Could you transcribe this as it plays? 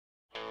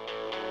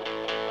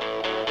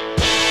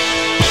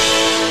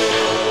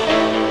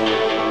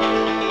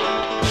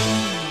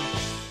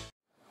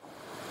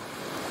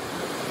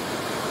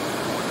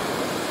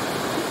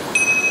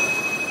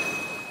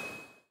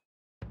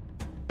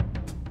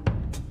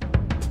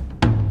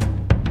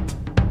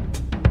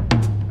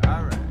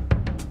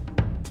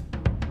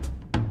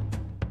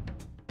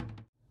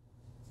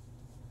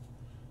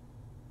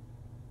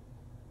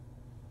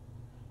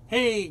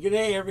Hey,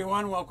 g'day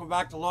everyone. Welcome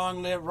back to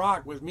Long Live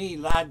Rock with me,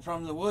 Lad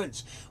from the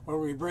Woods, where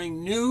we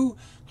bring new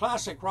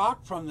classic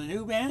rock from the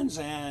new bands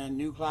and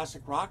new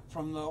classic rock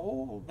from the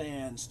old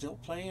bands, still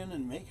playing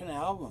and making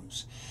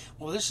albums.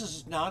 Well, this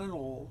is not an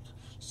old.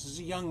 This is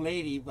a young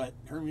lady, but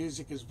her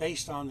music is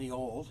based on the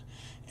old,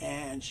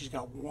 and she's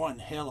got one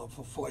hell of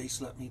a voice,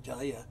 let me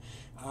tell you.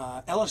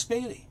 Elles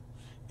Baily.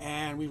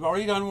 And we've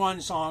already done one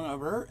song of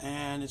her,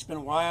 and it's been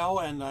a while,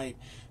 and I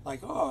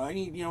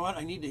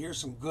need to hear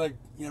some good,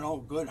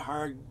 good,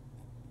 hard,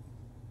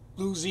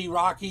 bluesy,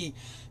 rocky,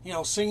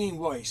 singing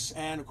voice.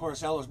 And of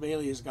course, Elles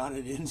Baily has got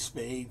it in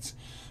spades.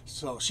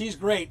 So she's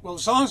great. Well,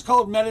 the song's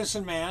called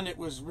Medicine Man. It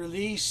was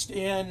released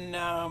in,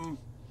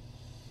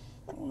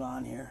 hold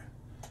on here.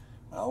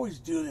 I always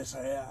do this.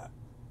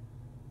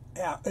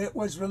 Yeah, it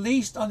was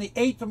released on the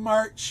 8th of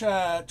March,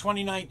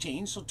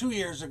 2019, so 2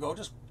 years ago,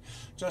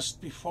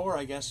 just before,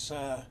 I guess,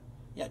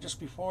 just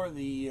before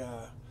the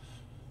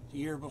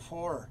year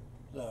before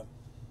the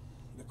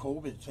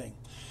COVID thing.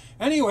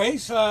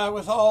 Anyways,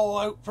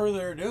 without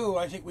further ado,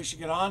 I think we should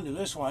get on to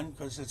this one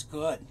because it's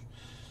good,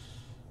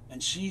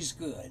 and she's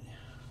good.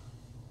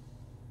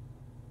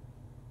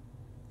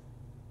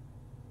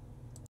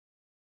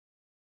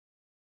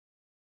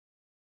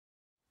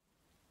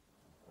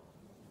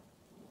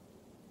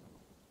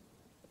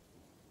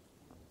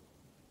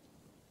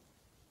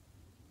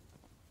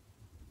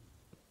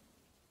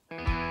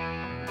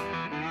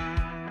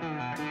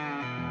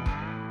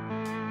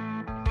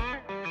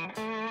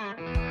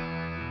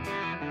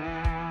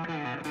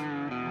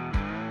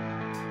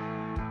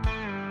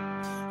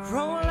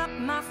 Roll up,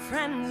 my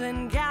friends,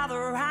 and gather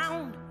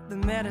round. The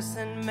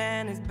medicine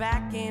man is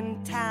back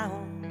in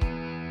town.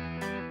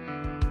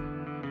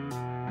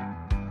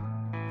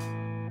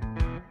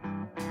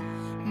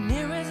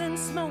 Mirrors and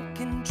smoke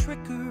and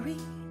trickery,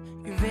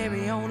 your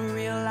very own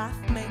real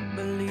life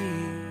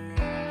make-believe.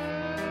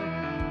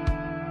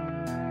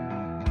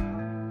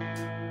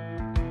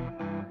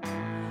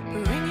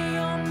 Bring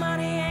your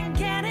money and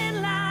get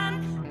in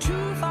line.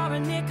 2 for a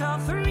nickel,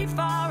 3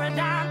 for a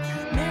dime.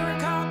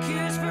 Miracle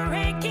cures for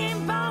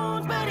aching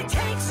bones, but it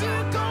takes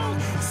your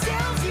gold,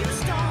 sells you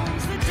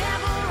stones. The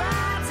devil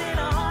rides in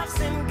a horse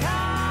and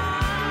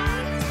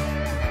cart,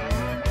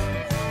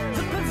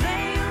 the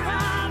purveyor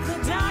of the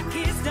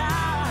darkest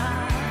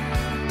art.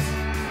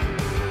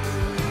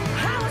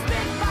 I was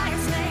bit by a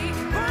snake,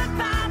 burnt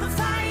by the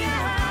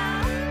fire.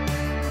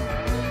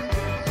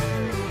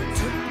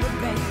 Took the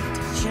bait,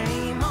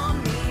 shame on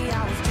me. I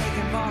was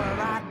taken for a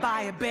ride by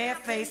a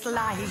barefaced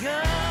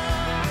liar.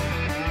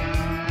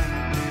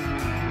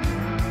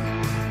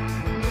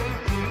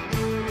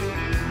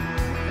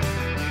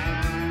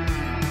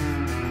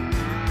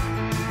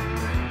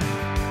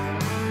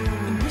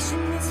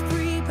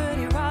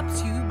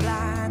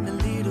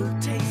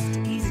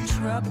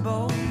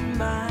 Troubled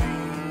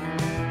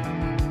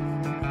mind,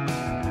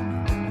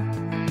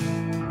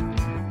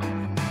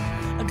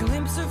 a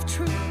glimpse of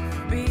truth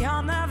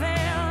beyond the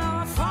veil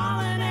of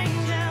fallen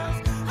angels,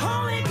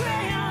 holy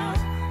grail.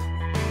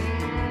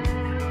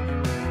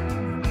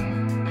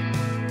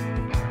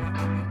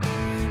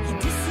 He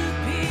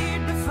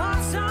disappeared before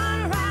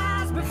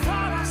sunrise, before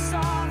I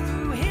saw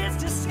through his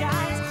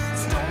disguise.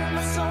 Stole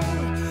my soul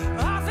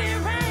off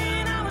in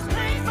rain. I was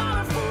played for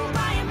a fool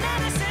by a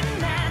medicine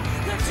man.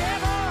 The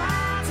devil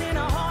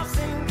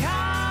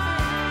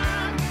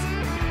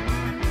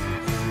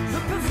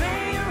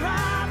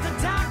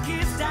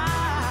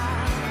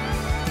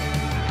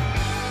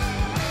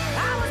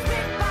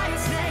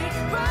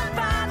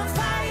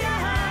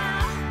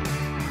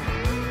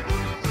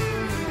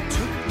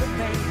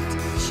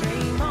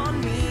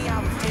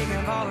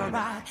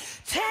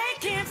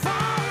take it for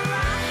a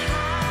ride.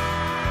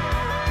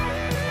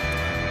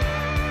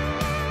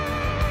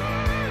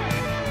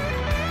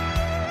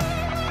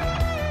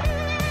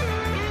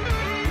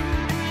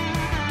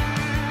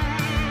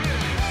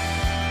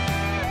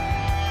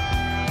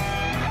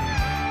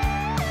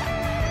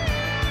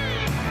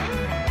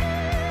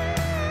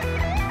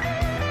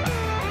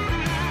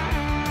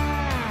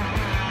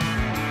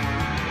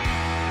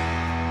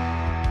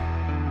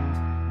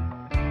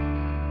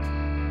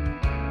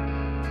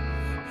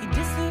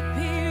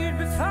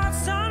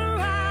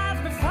 Sunrise,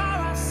 before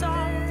I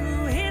saw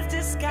through his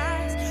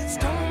disguise.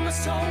 Stole my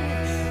soul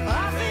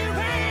off in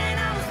rain.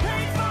 I was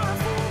played for a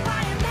fool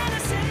by a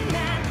medicine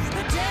man.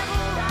 The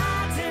devil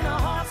rides in a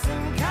horse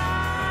and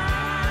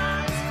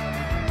cart,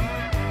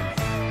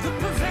 the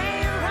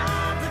purveyor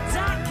of the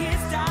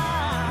darkest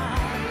art.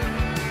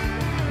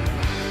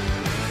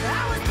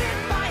 I was bit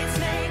by a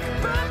snake,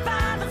 burnt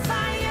by the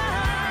fire.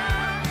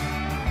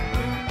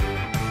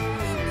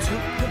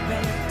 Took the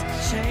bait,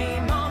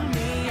 shame on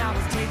me. I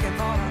was taken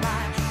for a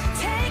ride.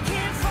 Take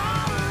it for a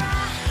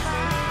ride.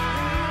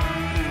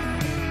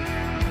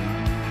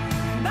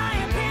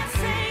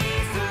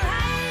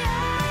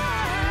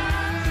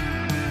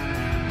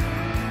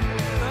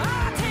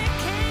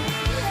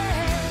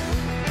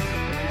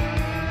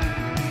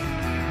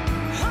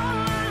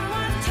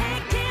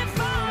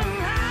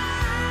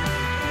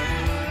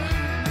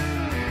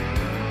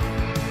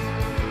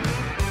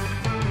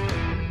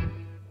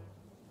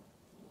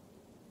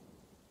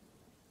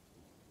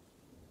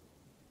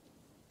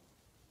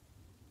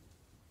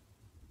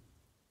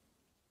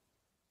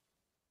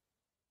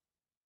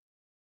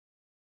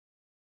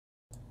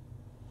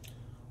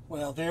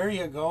 Well, there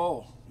you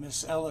go,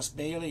 Miss Ellis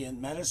Baily and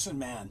Medicine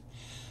Man.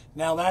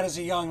 Now, that is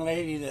a young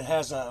lady that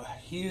has a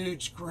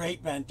huge,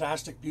 great,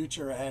 fantastic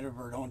future ahead of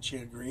her, don't you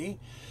agree?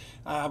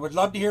 I would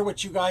love to hear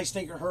what you guys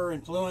think of her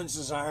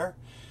influences are.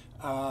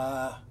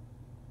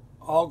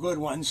 All good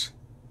ones.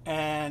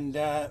 And,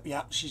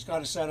 yeah, she's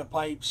got a set of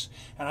pipes.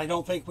 And I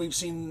don't think we've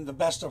seen the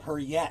best of her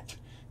yet.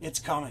 It's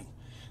coming.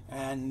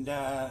 And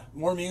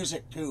more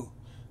music, too.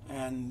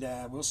 And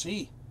we'll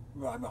see.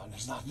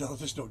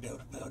 There's no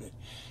doubt about it.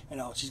 You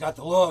know, she's got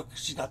the look,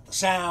 she's got the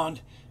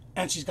sound,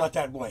 and she's got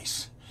that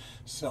voice.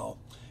 So,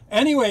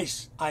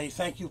 anyways, I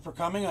thank you for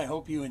coming. I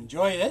hope you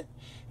enjoyed it.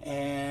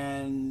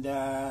 And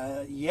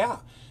yeah,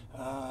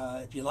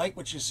 if you like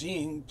what you're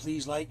seeing,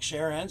 please like,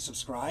 share, and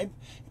subscribe.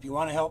 If you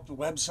want to help the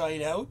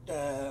website out,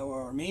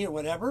 or me or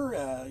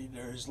whatever,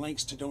 there's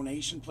links to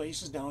donation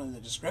places down in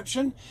the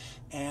description,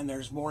 and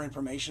there's more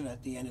information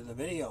at the end of the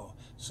video.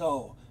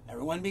 So,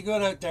 everyone be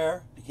good out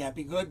there. If you can't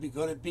be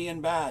good at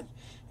being bad.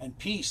 And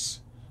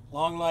peace,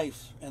 long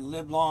life, and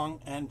live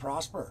long and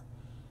prosper.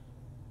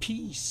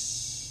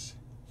 Peace.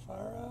 Far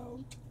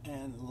out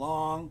and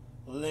long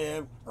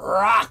live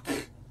rock.